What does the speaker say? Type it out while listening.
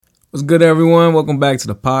What's good, everyone? Welcome back to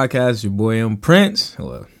the podcast. Your boy, I'm Prince.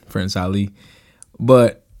 Hello, Prince Ali.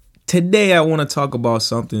 But today I want to talk about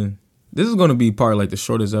something. This is going to be part like the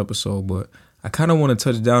shortest episode, but I kind of want to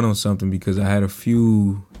touch down on something because I had a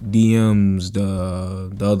few DMs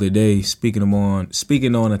the other day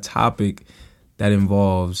speaking on a topic that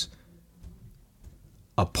involves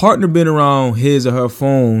a partner being around his or her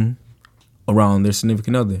phone around their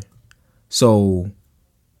significant other. So,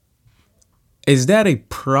 is that a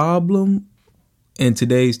problem in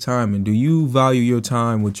today's time? And do you value your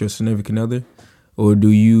time with your significant other? Or do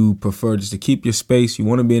you prefer just to keep your space? You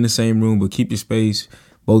want to be in the same room, but keep your space.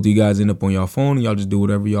 Both of you guys end up on your phone and y'all just do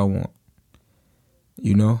whatever y'all want.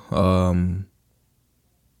 You know?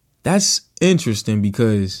 That's interesting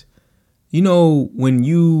because, you know, when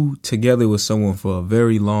you together with someone for a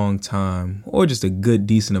very long time or just a good,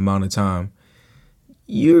 decent amount of time,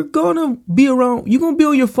 you're going to be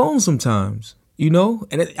on your phone sometimes, you know,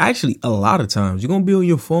 and actually a lot of times you're going to be on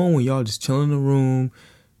your phone when y'all just chilling in the room,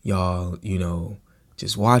 y'all, you know,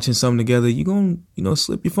 just watching something together. You're going to, you know,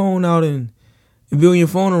 slip your phone out and be on your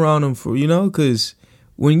phone around them for, you know, because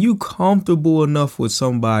when you comfortable enough with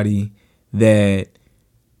somebody that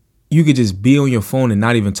you could just be on your phone and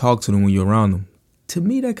not even talk to them when you're around them, to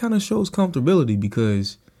me, that kind of shows comfortability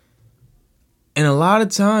because and a lot of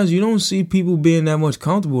times you don't see people being that much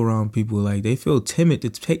comfortable around people. Like they feel timid to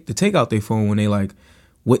take out their phone when they like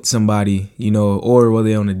with somebody, you know, or whether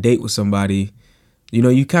they're on a date with somebody. You know,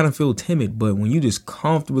 you kind of feel timid. But when you just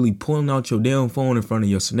comfortably pulling out your damn phone in front of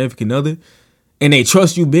your significant other and they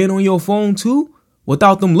trust you being on your phone too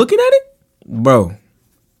without them looking at it, bro,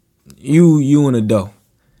 you in the dough.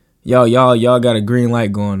 Y'all got a green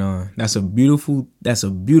light going on. That's a beautiful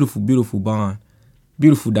bond.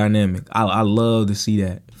 Beautiful dynamic. I love to see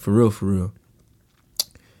that. For real.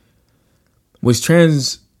 Which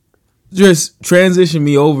transition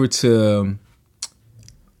me over to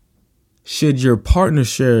should you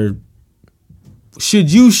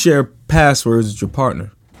share passwords with your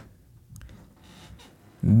partner?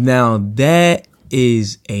 Now that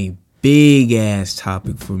is a big ass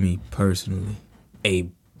topic for me personally. A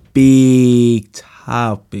big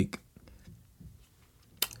topic.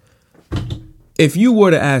 If you were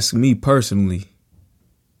to ask me personally,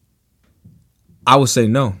 I would say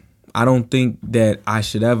no. I don't think that I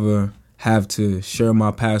should ever have to share my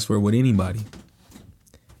password with anybody.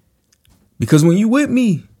 Because when you with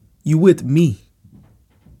me, you with me.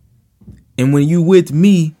 And when you with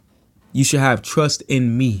me, you should have trust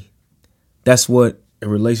in me. That's what a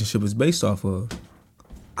relationship is based off of.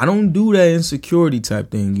 I don't do that insecurity type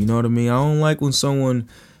thing, you know what I mean? I don't like when someone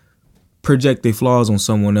project their flaws on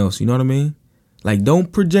someone else, you know what I mean? Like,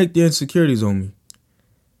 don't project your insecurities on me.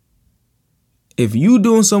 If you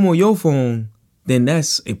doing something on your phone, then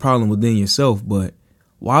that's a problem within yourself. But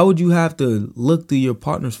why would you have to look through your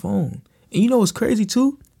partner's phone? And you know what's crazy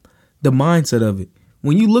too? The mindset of it.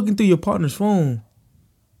 When you looking through your partner's phone,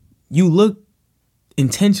 you look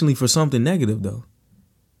intentionally for something negative though.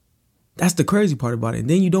 That's the crazy part about it. And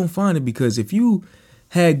then you don't find it because if you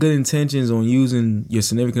had good intentions on using your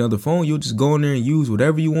significant other phone, you'll just go in there and use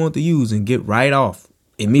whatever you want to use and get right off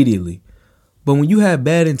immediately. But when you have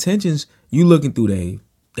bad intentions, you looking through they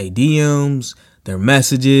DMs, their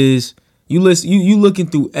messages. You looking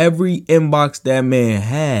through every inbox that man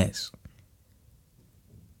has.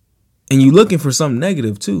 And you looking for something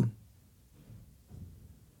negative too.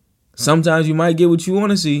 Sometimes you might get what you want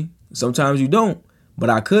to see. Sometimes you don't. But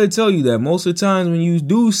I could tell you that most of the times when you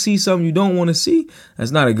do see something you don't want to see, that's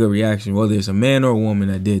not a good reaction. Whether it's a man or a woman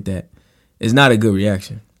that did that, it's not a good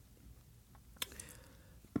reaction.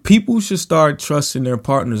 People should start trusting their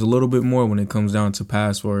partners a little bit more when it comes down to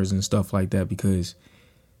passwords and stuff like that. Because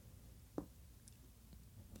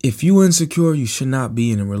if you insecure, you should not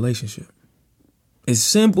be in a relationship. As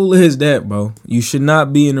simple as that, bro. You should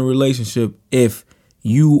not be in a relationship if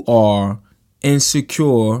you are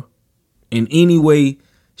insecure in any way,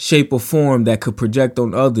 shape, or form that could project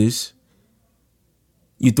on others.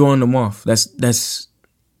 You throwing them off. That's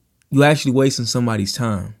you actually wasting somebody's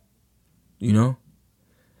time. You know?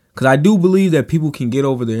 Because I do believe that people can get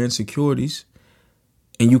over their insecurities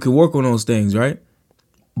and you can work on those things, right?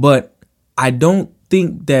 But I don't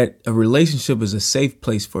think that a relationship is a safe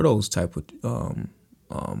place for those type of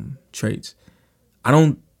traits. I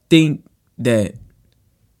don't think that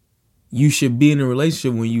you should be in a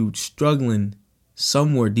relationship when you're struggling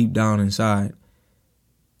somewhere deep down inside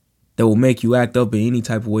that will make you act up in any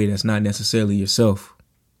type of way that's not necessarily yourself.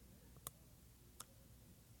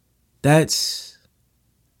 That's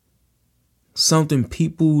something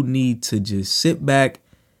people need to just sit back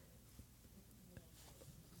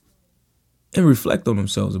and reflect on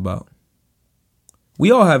themselves about.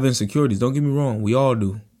 We all have insecurities. Don't get me wrong. We all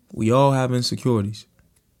do. We all have insecurities.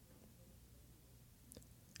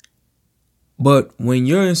 But when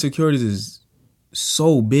your insecurities is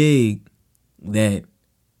so big that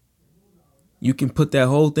you can put that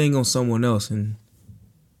whole thing on someone else and,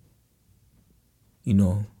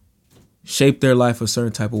 shape their life a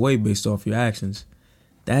certain type of way based off your actions,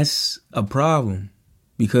 that's a problem.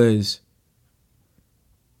 Because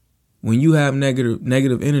when you have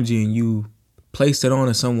negative energy and you place it on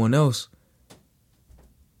to someone else,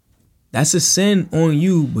 that's a sin on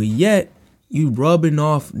you, but yet you rubbing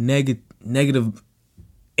off negative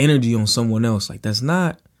energy on someone else. Like, that's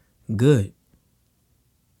not good.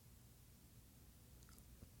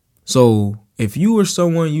 So if you are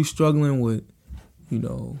someone you struggling with,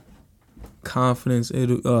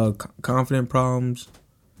 confident problems,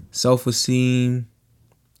 self-esteem,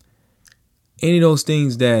 any of those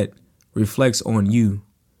things that reflects on you,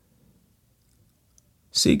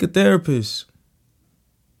 seek a therapist.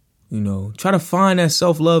 Try to find that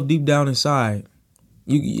self-love deep down inside.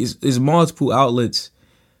 There's multiple outlets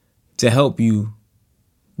to help you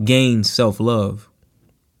gain self-love.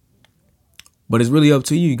 But it's really up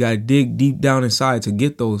to you. You got to dig deep down inside to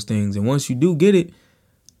get those things. And once you do get it,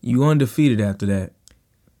 you undefeated after that.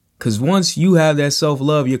 Because once you have that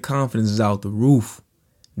self-love, your confidence is out the roof.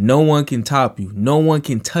 No one can top you. No one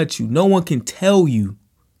can touch you. No one can tell you.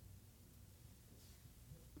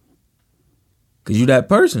 Because you're that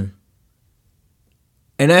person.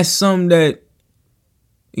 And that's something that,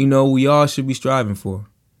 we all should be striving for,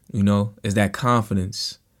 is that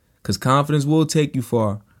confidence. Because confidence will take you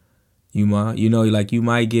far. You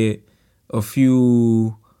might get a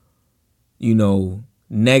few,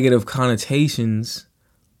 negative connotations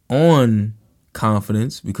on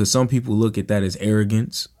confidence because some people look at that as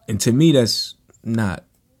arrogance. And to me, that's not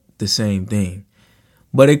the same thing.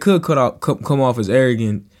 But it could come off as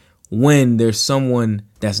arrogant when there's someone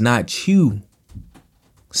that's not you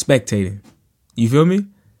spectating. You feel me?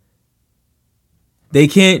 They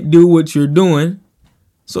can't do what you're doing.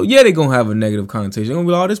 So yeah, they're going to have a negative connotation. They're going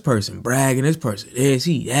to be, this person bragging, this person this,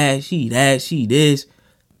 he that, she that, she this.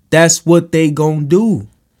 That's what they going to do.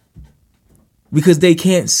 Because they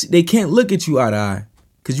can't look at you eye to eye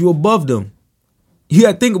because you above them. You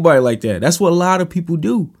got to think about it like that. That's what a lot of people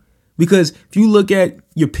do. Because if you look at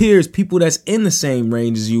your peers, people that's in the same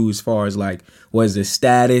range as you as far as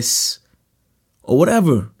status or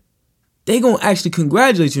whatever, they going to actually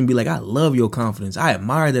congratulate you and be like, I love your confidence. I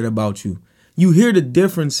admire that about you. You hear the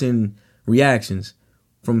difference in reactions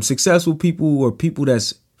from successful people or people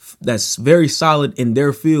that's very solid in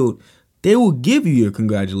their field. They will give you your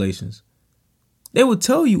congratulations. They will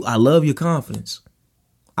tell you, I love your confidence.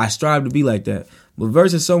 I strive to be like that. But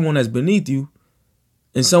versus someone that's beneath you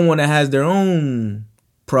and someone that has their own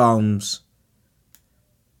problems,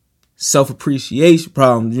 self-appreciation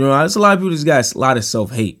problems. There's a lot of people that's got a lot of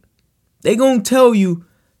self-hate. They gonna tell you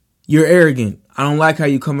you're arrogant. I don't like how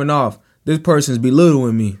you coming off. This person's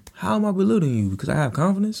belittling me. How am I belittling you? Because I have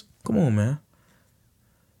confidence? Come on, man.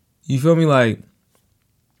 You feel me?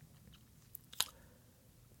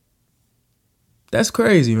 That's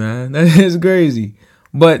crazy, man. That is crazy.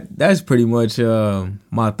 But that's pretty much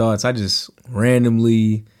my thoughts. I just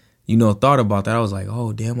randomly, thought about that. I was like,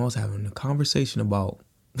 oh, damn, I was having a conversation about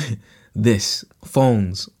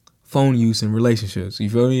phone use and relationships.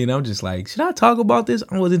 You feel me? And I'm just like, should I talk about this?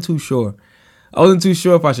 I wasn't too sure.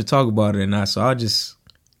 If I should talk about it or not. So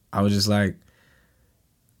I was just like,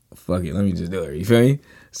 fuck it, let me just do it. You feel me?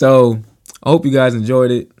 So I hope you guys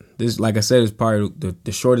enjoyed it. This, like I said, is probably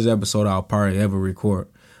the shortest episode I'll probably ever record.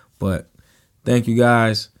 But thank you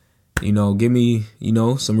guys. Give me,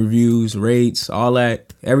 some reviews, rates, all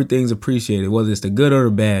that. Everything's appreciated, whether it's the good or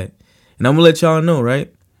the bad. And I'm going to let y'all know,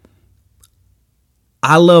 right?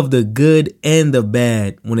 I love the good and the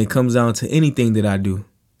bad when it comes down to anything that I do.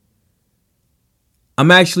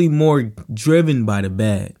 I'm actually more driven by the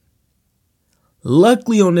bad.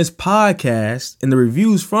 Luckily on this podcast and the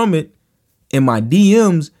reviews from it and my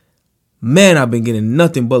DMs, man, I've been getting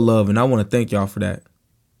nothing but love. And I want to thank y'all for that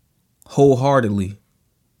wholeheartedly.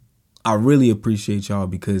 I really appreciate y'all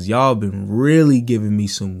because y'all been really giving me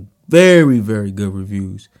some very, very good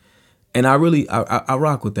reviews. And I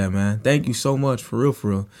rock with that, man. Thank you so much, for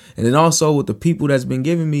real. And then also with the people that's been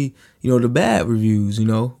giving me, the bad reviews,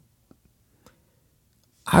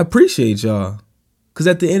 I appreciate y'all. Because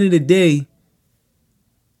at the end of the day,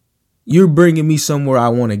 you're bringing me somewhere I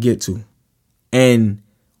want to get to. And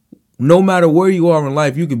no matter where you are in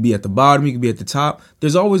life, you could be at the bottom, you could be at the top.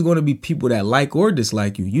 There's always going to be people that like or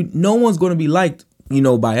dislike you. No one's going to be liked,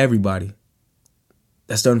 by everybody.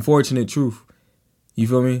 That's the unfortunate truth. You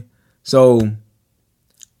feel me? So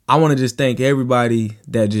I want to just thank everybody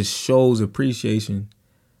that just shows appreciation,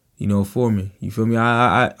 for me. You feel me?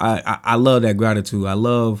 I love that gratitude. I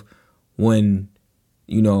love when,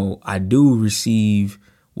 I do receive,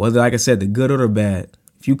 whether, like I said, the good or the bad.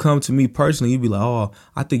 If you come to me personally, you'd be like, oh,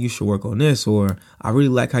 I think you should work on this, or I really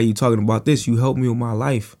like how you talking about this. You helped me with my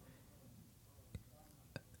life.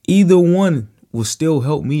 Either one will still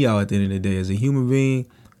help me out at the end of the day as a human being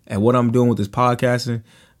and what I'm doing with this podcasting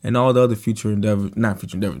and all the other future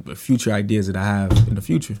ideas that I have in the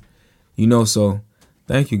future. So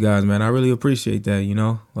thank you guys, man. I really appreciate that,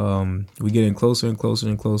 we getting closer and closer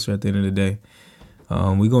and closer at the end of the day.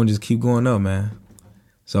 We're going to just keep going up, man.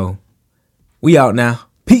 So we out now.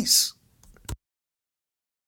 Peace.